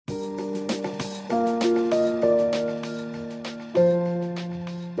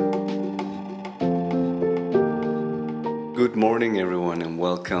morning, everyone, and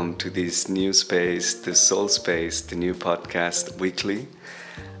welcome to this new space, the Soul Space, the new podcast weekly.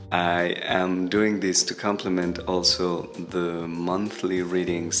 I am doing this to complement also the monthly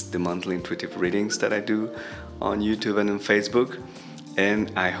readings, the monthly intuitive readings that I do on YouTube and on Facebook.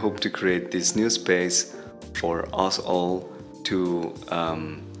 And I hope to create this new space for us all to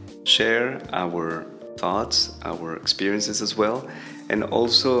share our thoughts, our experiences as well. And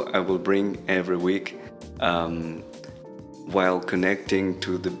also, I will bring every week while connecting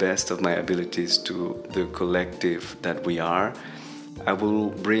to the best of my abilities to the collective that we are. I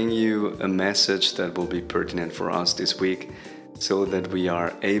will bring you a message that will be pertinent for us this week so that we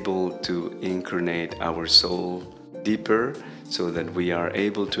are able to incarnate our soul deeper, so that we are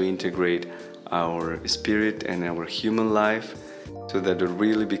able to integrate our spirit and our human life, so that we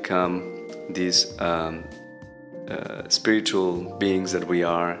really become these spiritual beings that we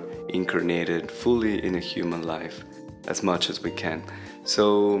are, incarnated fully in a human life as much as we can.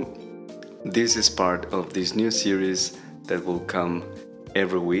 So this is part of this new series that will come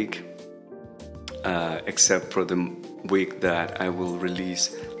every week, except for the week that I will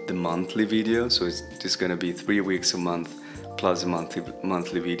release the monthly video. So it's just going to be 3 weeks a month plus a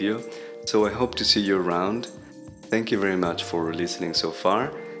monthly video. So I hope to see you around. Thank you very much for listening so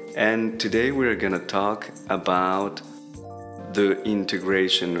far. And today we're going to talk about the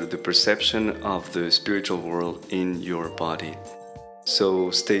integration or the perception of the spiritual world in your body.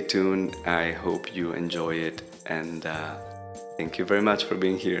 So stay tuned. I hope you enjoy it, and thank you very much for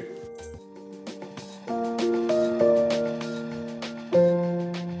being here.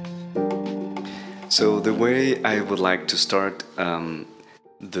 So the way I would like to start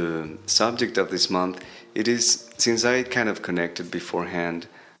the subject of this month, it is, since I kind of connected beforehand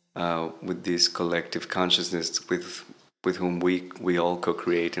with this collective consciousness with whom we all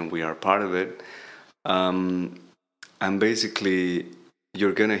co-create and we are part of it. I'm basically,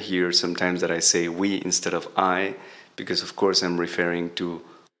 you're gonna hear sometimes that I say we instead of I, because of course I'm referring to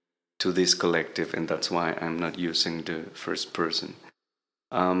this collective, and that's why I'm not using the first person.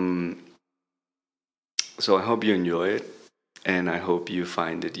 So I hope you enjoy it, and I hope you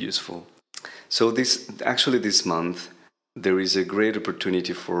find it useful. So this month, there is a great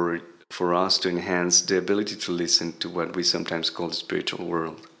opportunity for us to enhance the ability to listen to what we sometimes call the spiritual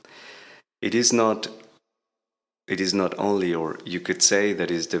world. It is not only, or you could say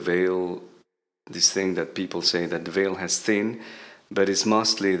that is the veil, this thing that people say that the veil has thinned, but it's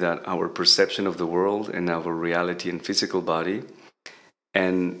mostly that our perception of the world and our reality and physical body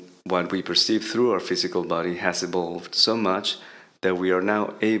and what we perceive through our physical body has evolved so much that we are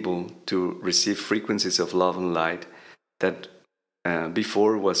now able to receive frequencies of love and light that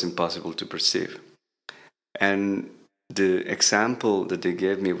before was impossible to perceive. And the example that they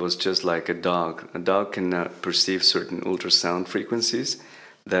gave me was just like a dog. A dog cannot perceive certain ultrasound frequencies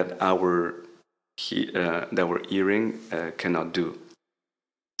that our hearing cannot do.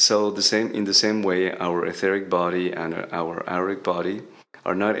 So in the same way, our etheric body and our auric body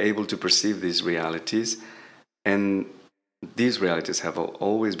are not able to perceive these realities, and these realities have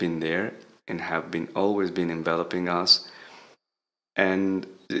always been there and have always been enveloping us. And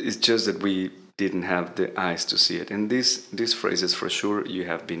it's just that we didn't have the eyes to see it. And these phrases, for sure, you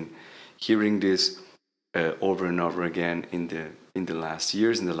have been hearing this over and over again in the last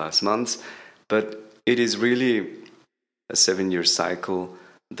years, in the last months. But it is really a 7-year cycle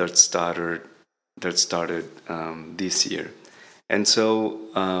that started this year. And so,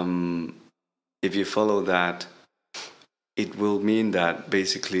 if you follow that, it will mean that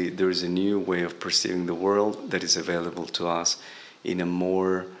basically there is a new way of perceiving the world that is available to us in a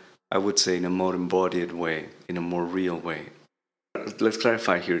more, I would say, in a more embodied way, in a more real way. Let's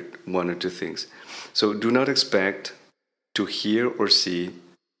clarify here one or two things. So do not expect to hear or see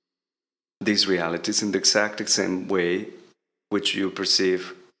these realities in the exact same way which you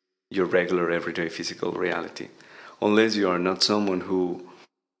perceive your regular everyday physical reality, unless you are not someone who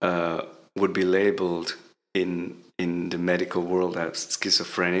would be labeled in the medical world as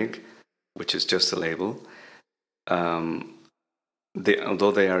schizophrenic, which is just a label.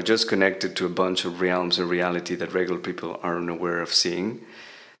 Although they are just connected to a bunch of realms of reality that regular people are unaware of seeing,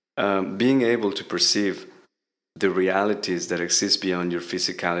 being able to perceive the realities that exist beyond your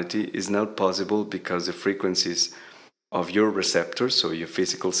physicality is not possible because the frequencies of your receptors, so your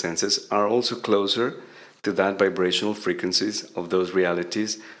physical senses, are also closer to that vibrational frequencies of those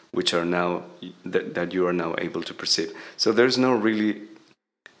realities which are now that you are now able to perceive. So there's no really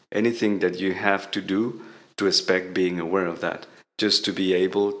anything that you have to do to expect being aware of that. Just to be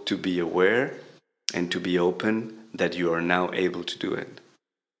able to be aware and to be open that you are now able to do it.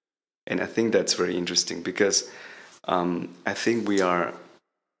 And I think that's very interesting because I think we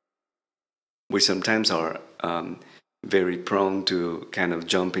sometimes are very prone to kind of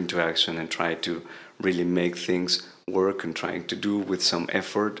jump into action and try to really make things work and trying to do with some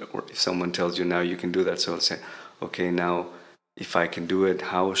effort. Or if someone tells you now you can do that, so I'll say, okay, now if I can do it,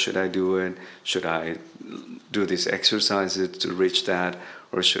 how should I do it? Should I do these exercises to reach that,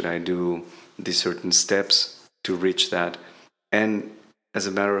 or should I do these certain steps to reach that? And as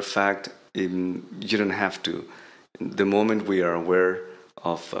a matter of fact, you don't have to. The moment we are aware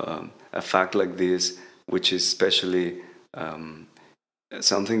of a fact like this, which is especially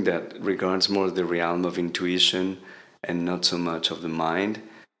something that regards more the realm of intuition and not so much of the mind,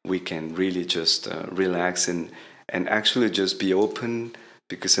 we can really just relax and actually just be open,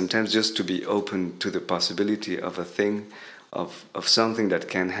 because sometimes just to be open to the possibility of a thing, of something that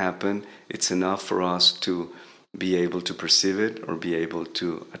can happen, it's enough for us to be able to perceive it or be able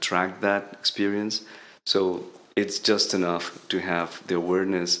to attract that experience. So it's just enough to have the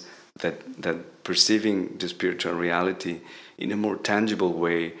awareness that perceiving the spiritual reality in a more tangible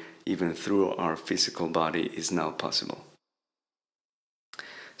way, even through our physical body, is now possible.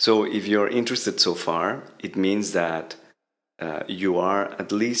 So if you're interested so far, it means that you are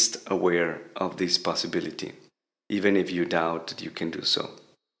at least aware of this possibility, even if you doubt that you can do so.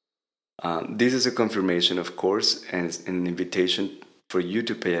 This is a confirmation, of course, and an invitation for you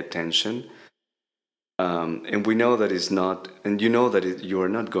to pay attention. And we know that it's not, and you know that you're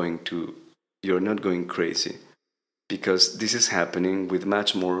not going crazy, because this is happening with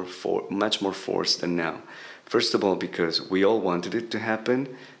much more force than now. First of all, because we all wanted it to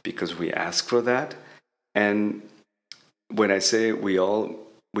happen, because we asked for that. And when I say we all,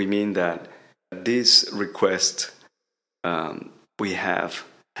 we mean that this request we have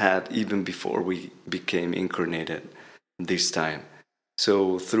had even before we became incarnated this time.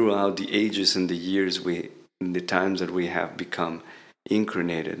 So throughout the ages and the years, in the times that we have become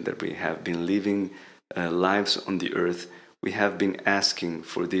incarnated, that we have been living lives on the earth, we have been asking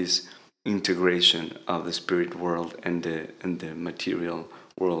for this integration of the spirit world and the material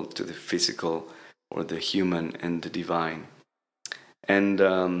world to the physical, or the human and the divine. And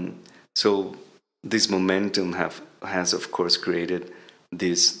so this momentum has of course created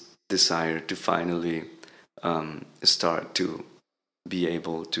this desire to finally start to be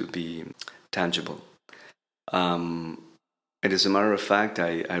able to be tangible. And as a matter of fact,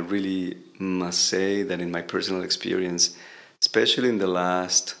 I really must say that in my personal experience, especially in the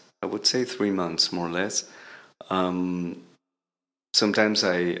last, I would say 3 months, more or less, sometimes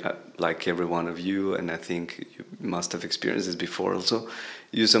I, like every one of you, and I think you must have experienced this before also,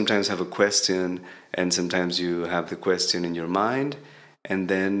 you sometimes have a question, and sometimes you have the question in your mind, and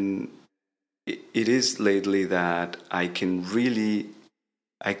then it is lately that I could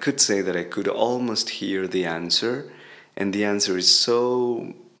say that I could almost hear the answer, and the answer is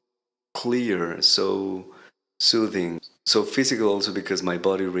so clear, so soothing, so physical also, because my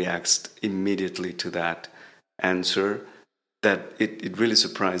body reacts immediately to that answer, that it really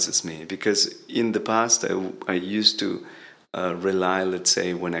surprises me. Because in the past I used to rely, let's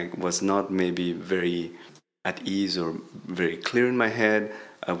say, when I was not maybe very at ease or very clear in my head,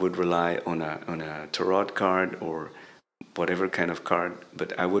 I would rely on a tarot card or whatever kind of card,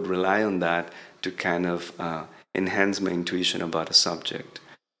 but I would rely on that to kind of enhance my intuition about a subject.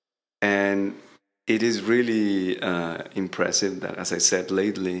 And it is really impressive that, as I said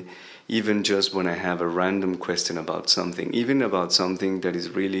lately, even just when I have a random question about something, even about something that is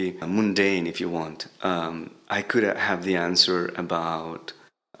really mundane, if you want, I could have the answer about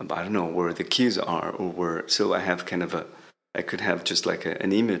I don't know, where the keys are, or where. So I could have just like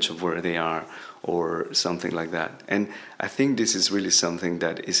an image of where they are, or something like that. And I think this is really something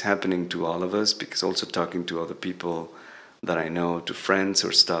that is happening to all of us, because also talking to other people that I know, to friends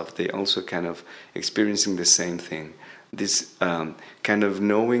or stuff, they also kind of experiencing the same thing. This kind of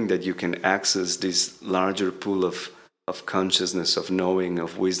knowing that you can access this larger pool of consciousness, of knowing,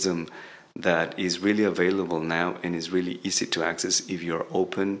 of wisdom, that is really available now and is really easy to access if you're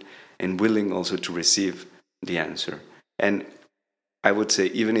open and willing also to receive the answer. And I would say,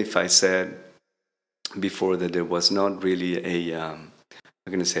 even if I said before that there was not really I'm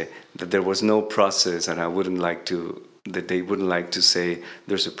going to say that there was no process, and that they wouldn't like to say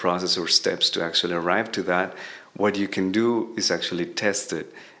there's a process or steps to actually arrive to that. What you can do is actually test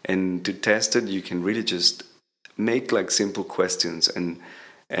it. And to test it, you can really just make like simple questions and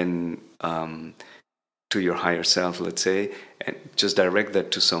to your higher self, let's say, and just direct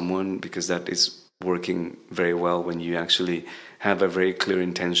that to someone, because that is working very well when you actually have a very clear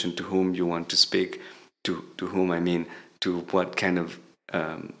intention to whom you want to speak, to whom, I mean, to what kind of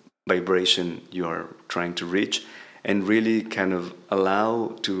vibration you are trying to reach. and really kind of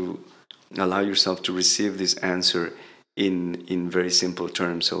allow yourself to receive this answer in very simple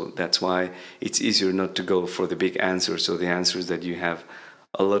terms. So that's why it's easier not to go for the big answers, so the answers that you have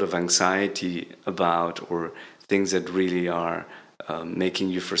a lot of anxiety about, or things that really are making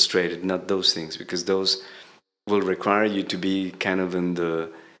you frustrated. Not those things, because those will require you to be kind of in the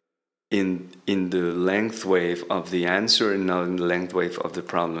length wave of the answer and not in the length wave of the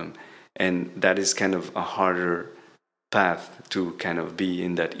problem. And that is kind of a harder path to kind of be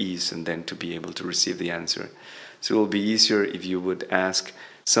in that ease and then to be able to receive the answer. So it will be easier if you would ask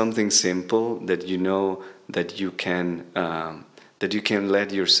something simple that you know that you can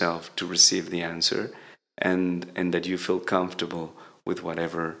let yourself to receive the answer, and that you feel comfortable with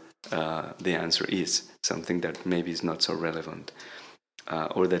whatever the answer is, something that maybe is not so relevant,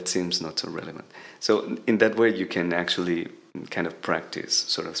 or that seems not so relevant. So in that way you can actually kind of practice,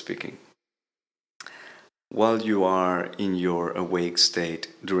 sort of speaking. While you are in your awake state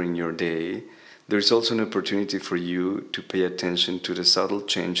during your day, there's also an opportunity for you to pay attention to the subtle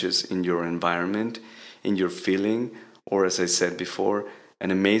changes in your environment, in your feeling, or, as I said before,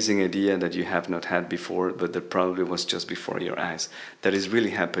 an amazing idea that you have not had before, but that probably was just before your eyes. That is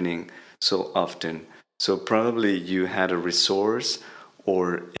really happening so often. So probably you had a resource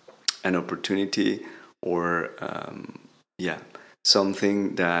or an opportunity, or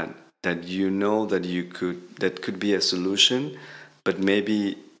something that you know that could be a solution, but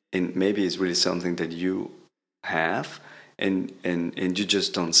maybe it's really something that you have, and you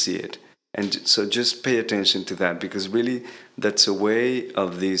just don't see it. And so just pay attention to that, because really that's a way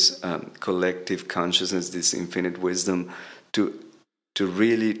of this collective consciousness, this infinite wisdom, to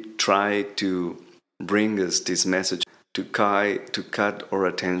really try to bring us this message, to cut our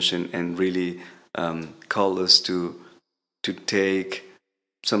attention and really call us to take,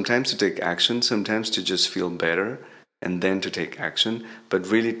 sometimes to take action, sometimes to just feel better and then to take action, but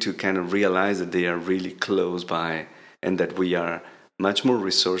really to kind of realize that they are really close by, and that we are much more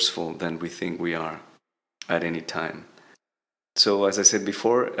resourceful than we think we are at any time. So as I said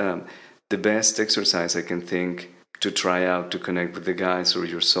before, the best exercise I can think to try out to connect with the guys or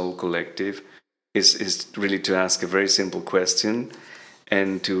your soul collective is really to ask a very simple question,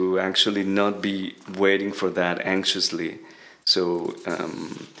 and to actually not be waiting for that anxiously. So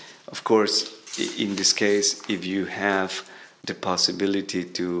of course, in this case, if you have the possibility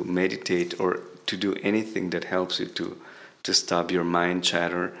to meditate or to do anything that helps you to stop your mind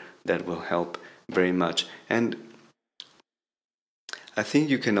chatter, that will help very much. And I think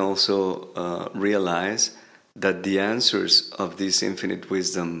you can also realize that the answers of this infinite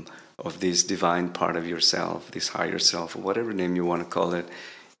wisdom, of this divine part of yourself, this higher self, or whatever name you want to call it,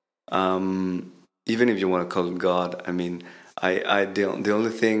 even if you want to call it God, I mean, the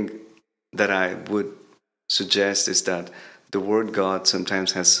only thing that I would suggest is that the word God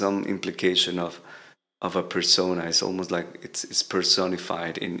sometimes has some implication of a persona. It's almost like it's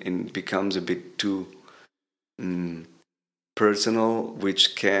personified, and becomes a bit too personal,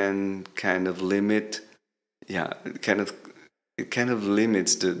 which can kind of limit, it kind of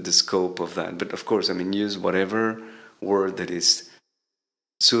limits the scope of that. But of course, I mean, use whatever word that is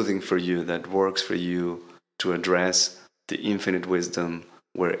soothing for you, that works for you, to address the infinite wisdom,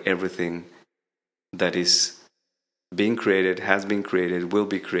 where everything that is being created, has been created, will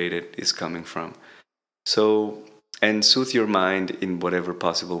be created, is coming from. So, and soothe your mind in whatever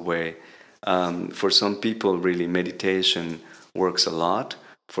possible way. For some people, really, meditation works a lot.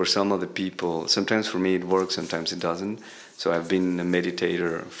 For some other people, sometimes for me it works, sometimes it doesn't. So I've been a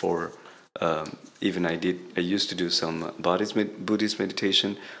meditator for, I used to do some Buddhist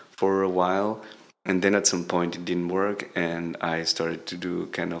meditation for a while, and then at some point it didn't work, and I started to do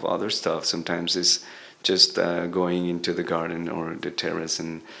kind of other stuff. Sometimes it's just going into the garden or the terrace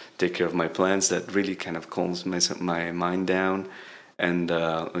and take care of my plants. That really kind of calms my mind down, and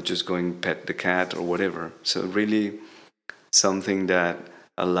or just going pet the cat or whatever. So really something that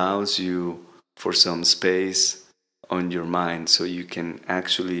allows you for some space on your mind, so you can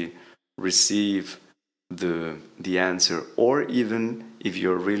actually receive the answer. Or even if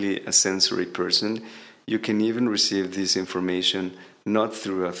you're really a sensory person, you can even receive this information not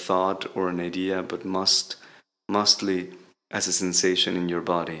through a thought or an idea, but mostly as a sensation in your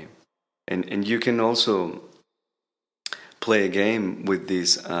body. And you can also play a game with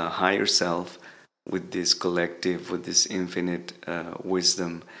this higher self, with this collective, with this infinite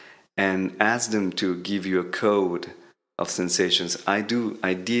wisdom, and ask them to give you a code of sensations. I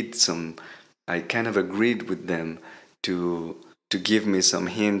kind of agreed with them to to give me some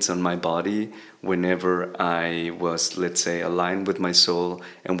hints on my body whenever I was, let's say, aligned with my soul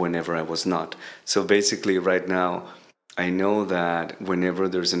and whenever I was not. So basically, right now, I know that whenever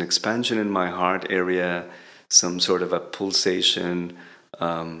there's an expansion in my heart area, some sort of a pulsation,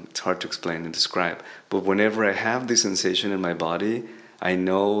 it's hard to explain and describe, but whenever I have this sensation in my body, I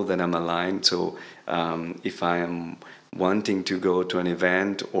know that I'm aligned. So if I am wanting to go to an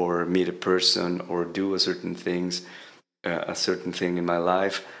event or meet a person or do a certain thing in my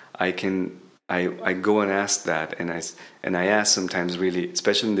life, I go and ask that, and I ask sometimes, really,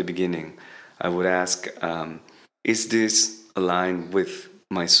 especially in the beginning, I would ask, is this aligned with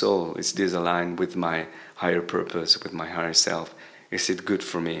my soul? Is this aligned with my higher purpose, with my higher self? Is it good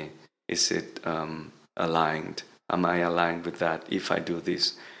for me? Is it aligned? Am I aligned with that if I do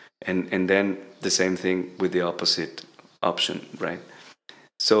this? And then the same thing with the opposite option, right?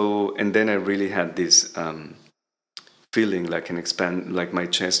 So, and then I really had this feeling like my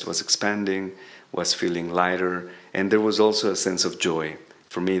chest was expanding, was feeling lighter, and there was also a sense of joy.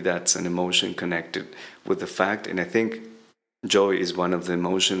 For me, that's an emotion connected with the fact, and I think joy is one of the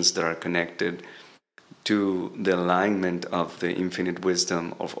emotions that are connected to the alignment of the infinite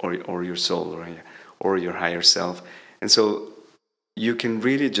wisdom or your soul or your higher self. And so you can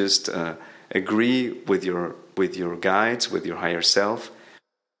really just agree with your guides, with your higher self,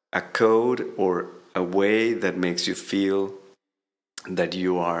 a code or a way that makes you feel that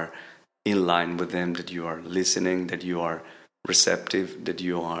you are in line with them, that you are listening, that you are receptive, that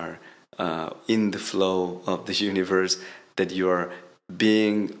you are in the flow of the universe, that you are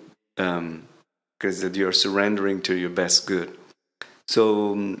being, because that you are surrendering to your best good.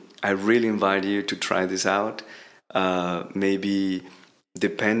 So I really invite you to try this out. Maybe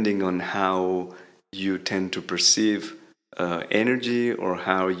depending on how you tend to perceive energy or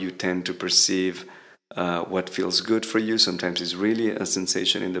how you tend to perceive what feels good for you. Sometimes it's really a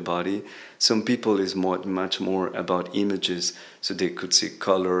sensation in the body. Some people is much more about images, so they could see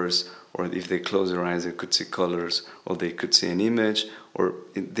colors, or if they close their eyes, they could see colors, or they could see an image, or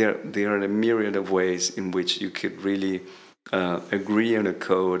there are a myriad of ways in which you could really agree on a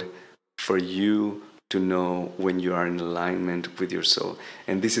code for you to know when you are in alignment with your soul.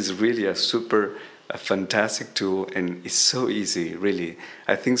 And this is really a fantastic tool, and it's so easy, really.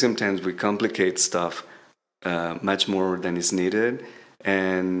 I think sometimes we complicate stuff much more than is needed,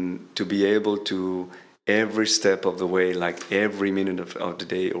 and to be able to every step of the way, like every minute of the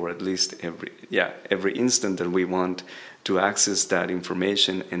day, or at least every instant that we want to access that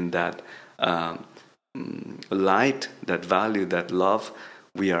information and that light, that value, that love,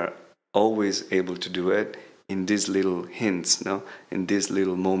 we are always able to do it in these little hints, in these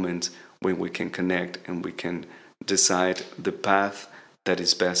little moments when we can connect and we can decide the path that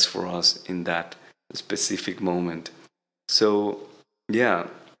is best for us in that specific moment. So, yeah,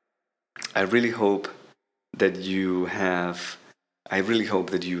 I really hope that you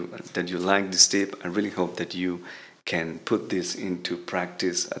like this tip. I really hope that you can put this into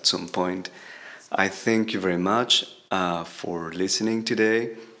practice at some point. I thank you very much for listening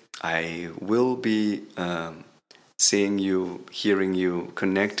today. I will be seeing you, hearing you,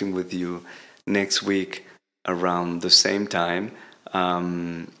 connecting with you next week around the same time.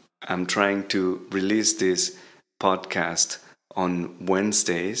 I'm trying to release this podcast on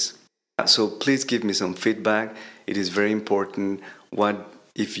Wednesdays. So please give me some feedback. It is very important.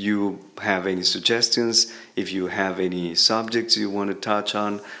 If you have any suggestions, if you have any subjects you want to touch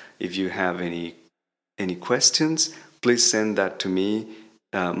on, if you have any questions, please send that to me.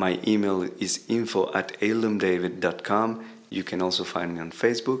 My email is info@eilumdavid.com. You can also find me on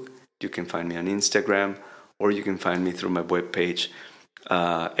Facebook. You can find me on Instagram, or you can find me through my webpage,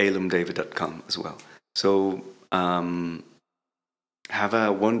 eilumdavid.com as well. So have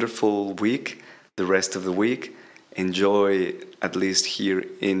a wonderful week, the rest of the week. Enjoy, at least here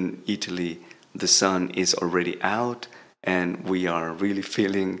in Italy, the sun is already out and we are really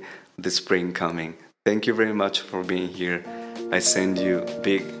feeling the spring coming. Thank you very much for being here. I send you a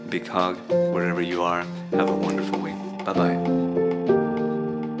big, big hug wherever you are. Have a wonderful week. Bye-bye.